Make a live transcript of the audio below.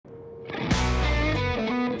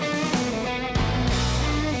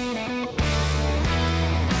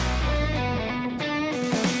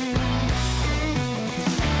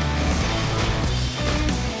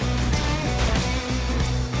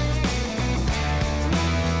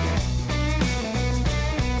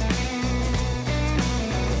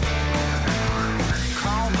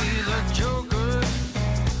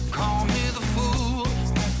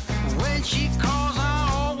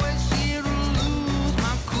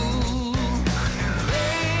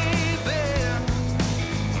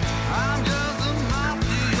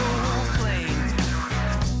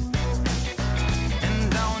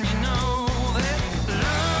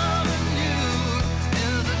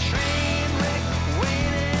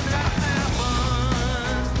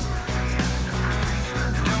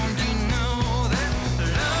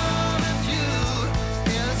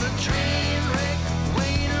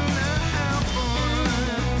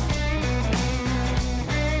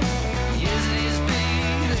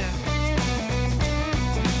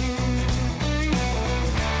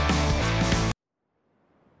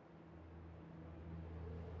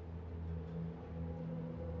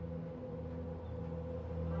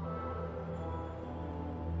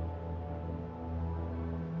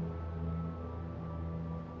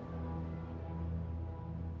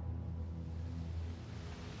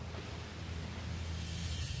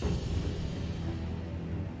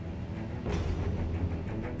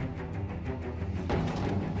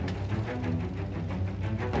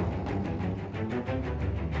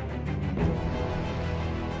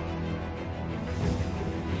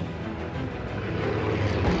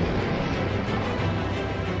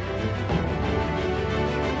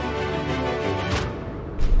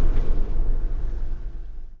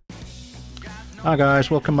Hi guys,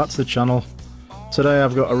 welcome back to the channel. Today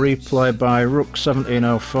I've got a replay by Rook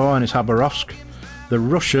 1704 in his Khabarovsk, the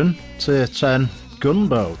Russian tier 10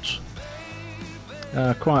 gunboat.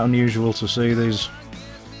 Quite unusual to see these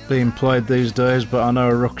being played these days, but I know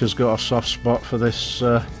Rook has got a soft spot for this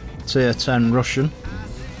tier 10 Russian.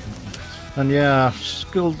 And yeah, I've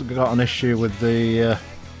still got an issue with the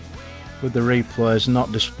replays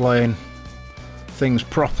not displaying things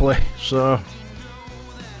properly, so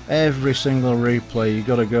every single replay you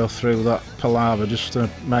got to go through that palaver just to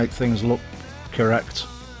make things look correct,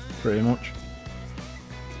 pretty much.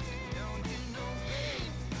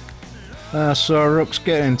 So Rook's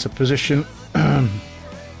getting into position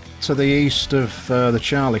to the east of the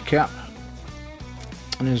Charlie Cap,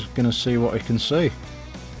 and he's going to see what he can see.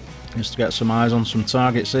 Just to get some eyes on some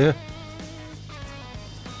targets here.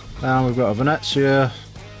 Now we've got a Venezia,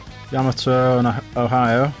 Yamato and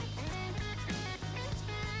Ohio.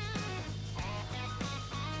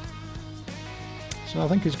 So I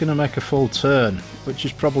think he's going to make a full turn, which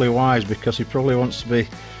is probably wise because he probably wants to be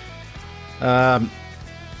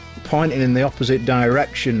pointing in the opposite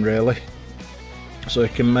direction really, so he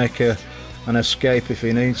can make an escape if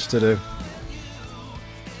he needs to do.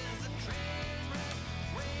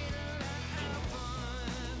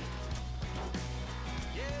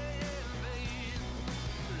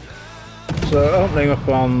 So opening up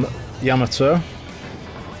on Yamato.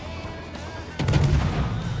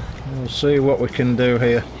 We'll see what we can do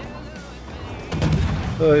here.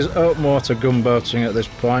 So he's open water gunboating at this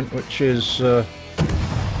point, which is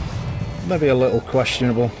maybe a little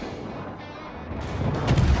questionable.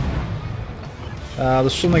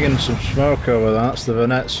 There's something in some smoke over there, that's the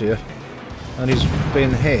Venezia, and he's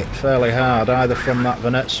been hit fairly hard either from that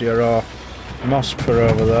Venezia or Moskva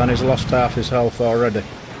over there, and he's lost half his health already.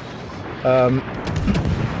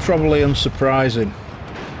 Probably unsurprising,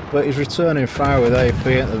 but he's returning fire with AP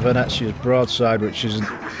at the Venezia's broadside, which is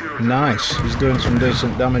nice. He's doing some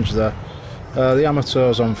decent damage there. The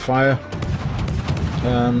Yamato's on fire,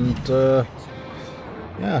 and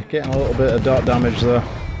yeah, getting a little bit of dot damage there.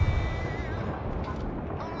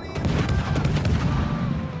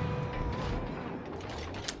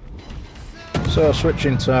 So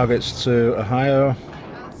switching targets to Ohio,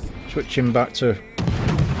 switching back to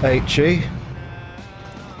HE,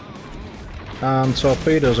 and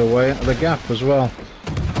torpedoes away into the gap as well.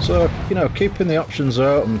 So, you know, keeping the options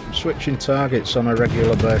open, switching targets on a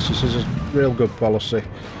regular basis is a real good policy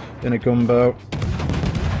in a gunboat.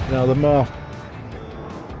 You know, the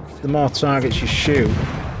more targets you shoot,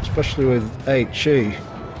 especially with HE,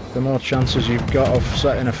 the more chances you've got of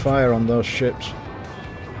setting a fire on those ships.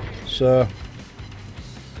 So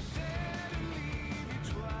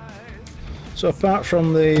apart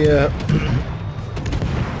from the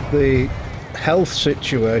health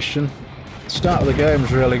situation, the start of the game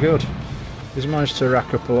is really good. He's managed to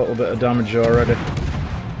rack up a little bit of damage already,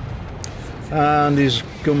 and he's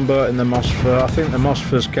gunboating the Moskva. I think the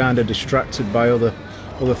Moskva's kind of distracted by other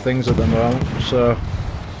things at the moment, so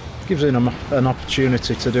gives him an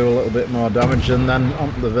opportunity to do a little bit more damage, and then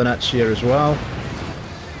onto the Venezia as well.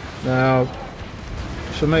 Now,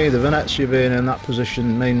 for me, the Venezia being in that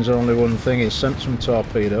position means only one thing: he's sent some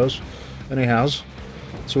torpedoes, and he has,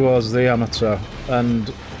 towards the Yamato,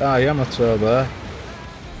 and Yamato there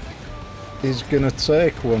is going to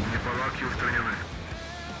take one.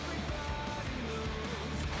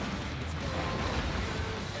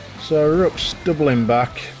 So Rook's doubling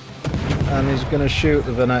back, and he's going to shoot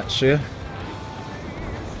the Venezia,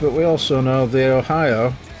 but we also know the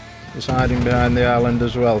Ohio is hiding behind the island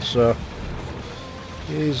as well, so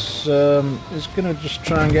he's going to just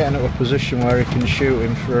try and get into a position where he can shoot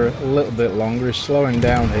him for a little bit longer. He's slowing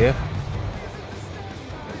down here.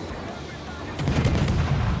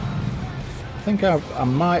 I think I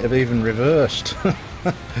might have even reversed,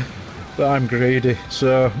 but I'm greedy,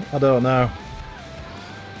 so I don't know.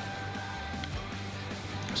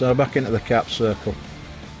 So back into the cap circle.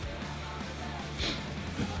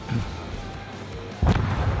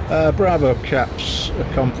 Bravo cap's a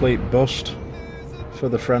complete bust for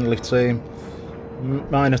the friendly team.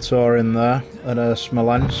 Minotaur in there and a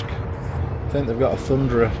Smolensk. I think they've got a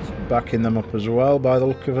Thunderer backing them up as well by the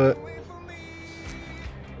look of it.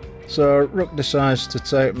 So Rook decides to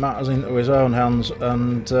take matters into his own hands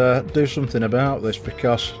and do something about this,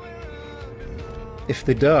 because if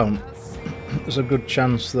they don't, there's a good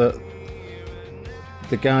chance that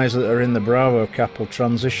the guys that are in the Bravo cap will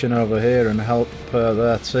transition over here and help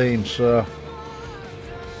their team. So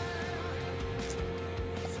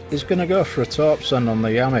he's going to go for a torp send on the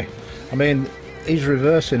Yami. I mean, he's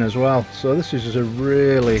reversing as well, so this is a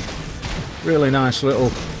really nice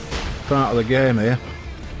little part of the game here.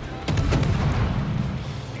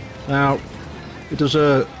 Now, it does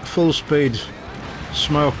a full speed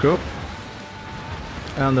smoke up,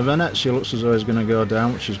 and the Venezia looks as though it's going to go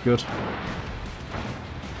down, which is good.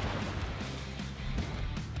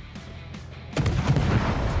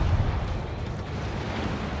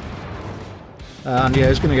 And yeah,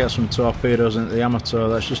 he's going to get some torpedoes into the Yamato.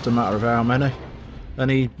 That's just a matter of how many.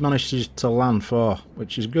 And he manages to land 4,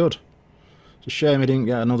 which is good. It's a shame he didn't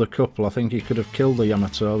get another couple. I think he could have killed the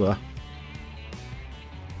Yamato there.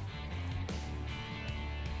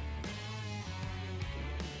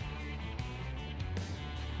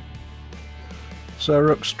 So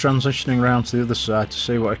Rook's transitioning around to the other side to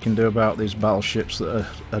see what he can do about these battleships that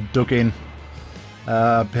are dug in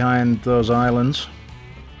behind those islands.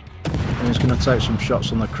 And he's going to take some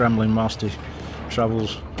shots on the Kremlin whilst he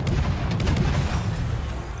travels.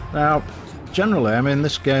 Now, generally, I mean,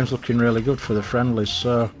 this game's looking really good for the friendlies,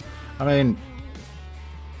 so, I mean,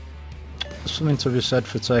 there's something to be said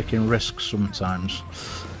for taking risks sometimes.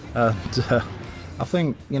 And I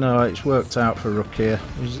think, you know, it's worked out for Rook here.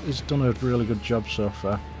 He's done a really good job so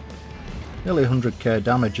far. Nearly 100k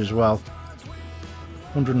damage as well.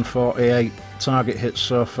 148 target hits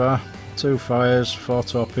so far. 2 fires, 4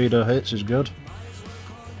 torpedo hits is good.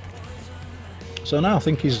 So now I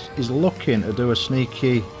think he's looking to do a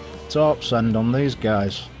sneaky torp send on these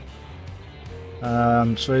guys.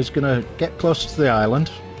 So he's going to get close to the island,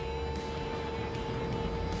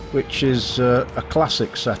 which is a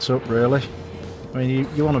classic setup, really. I mean,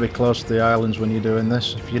 you want to be close to the islands when you're doing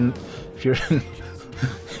this. If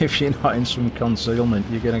you're not in some concealment,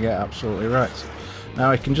 you're going to get absolutely wrecked. Now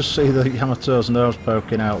I can just see the Yamato's nose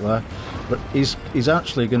poking out there, but he's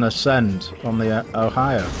actually going to send on the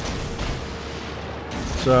Ohio.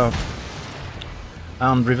 So,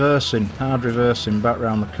 and reversing, hard reversing back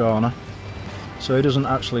round the corner, so he doesn't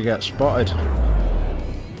actually get spotted.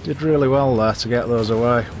 Did really well there to get those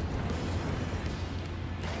away.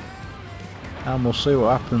 And we'll see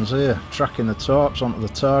what happens here. Tracking the torps onto the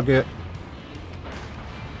target.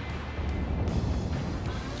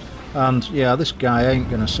 And yeah, this guy ain't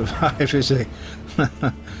going to survive, is he?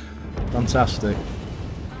 Fantastic.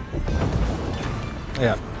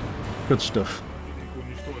 Yeah, good stuff.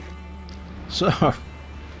 So,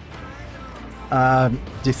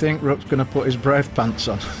 do you think Rook's going to put his brave pants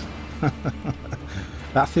on?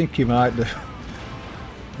 I think he might do.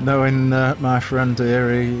 Knowing my friend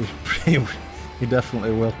here, he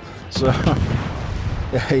definitely will. So,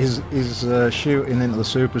 yeah, he's shooting into the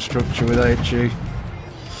superstructure with HE.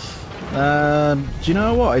 Do you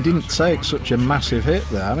know what? He didn't take such a massive hit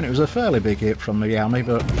there. I mean, it was a fairly big hit from the Yami,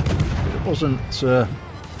 but it wasn't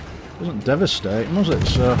devastating, was it?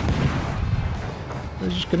 So they're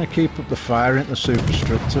just going to keep up the fire into the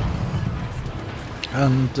superstructure,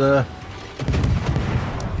 and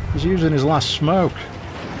he's using his last smoke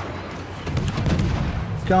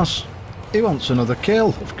because he wants another kill,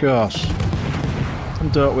 of course.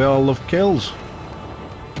 And don't we all love kills?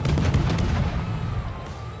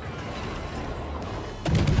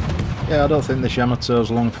 Yeah, I don't think this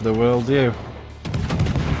Yamato's long for the world, do you?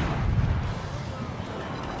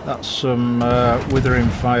 That's some withering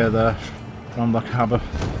fire there from the Khaba.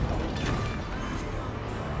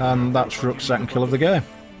 And that's Rook's second kill of the game.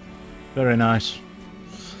 Very nice.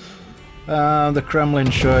 The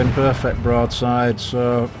Kremlin showing perfect broadside,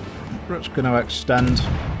 so Rook's going to extend,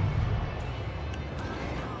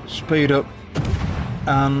 speed up,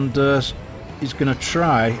 and he's going to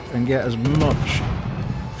try and get as much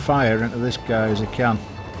fire into this guy as he can.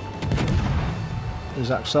 He's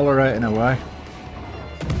accelerating away,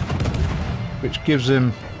 which gives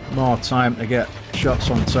him more time to get shots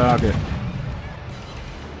on target.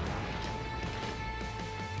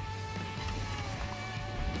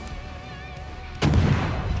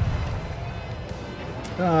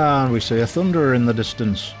 And we see a Thunderer in the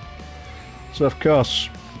distance. So of course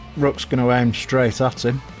Rook's going to aim straight at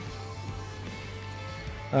him.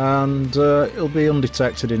 And it'll be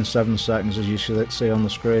undetected in 7 seconds, as you see on the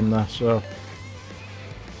screen there. So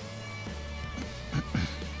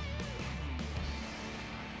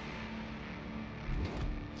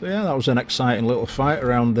yeah, that was an exciting little fight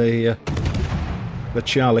around the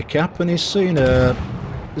Charlie Cap, and he's seen a...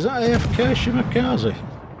 Is that AFK Shimakaze?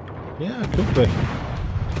 Yeah, it could be.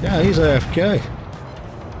 Yeah, he's AFK.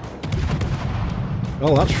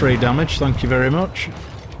 Well, that's free damage, thank you very much.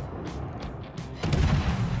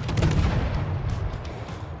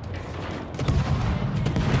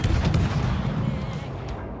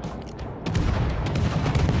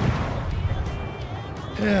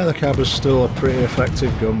 Yeah, the Cab is still a pretty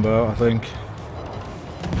effective gunboat, I think.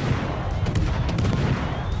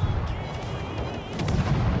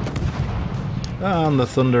 And the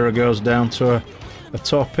Thunderer goes down to a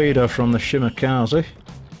torpedo from the Shimakaze.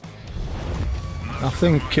 I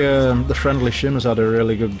think the friendly Shimmers had a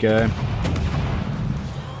really good game.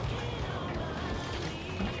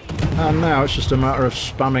 And now it's just a matter of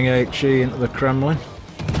spamming HE into the Kremlin.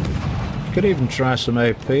 Could even try some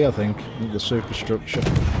AP, I think, into the superstructure.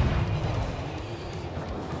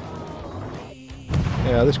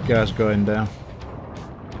 Yeah, this guy's going down.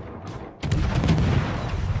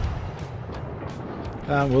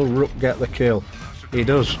 And will Rook get the kill? He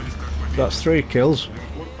does. That's 3 kills.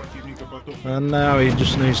 And now he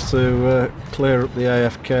just needs to clear up the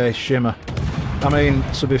AFK Shimmer. I mean,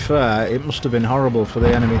 to be fair, it must have been horrible for the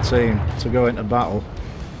enemy team to go into battle.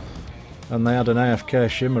 And they had an AFK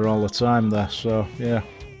Shimmer all the time there, so yeah.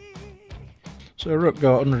 So Rook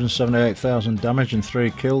got 178,000 damage and 3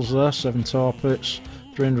 kills there, 7 torpits,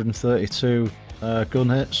 332 gun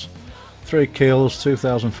hits, 3 kills,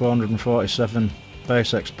 2,447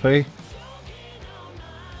 base XP.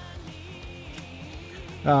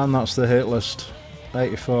 And that's the hit list.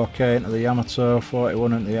 84k into the Yamato,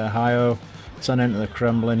 41 into the Ohio, 10 into the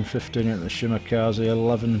Kremlin, 15 into the Shimakaze,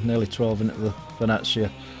 11, nearly 12 into the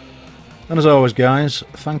Venezia. And as always guys,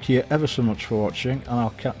 thank you ever so much for watching, and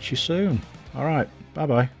I'll catch you soon. Alright, bye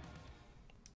bye.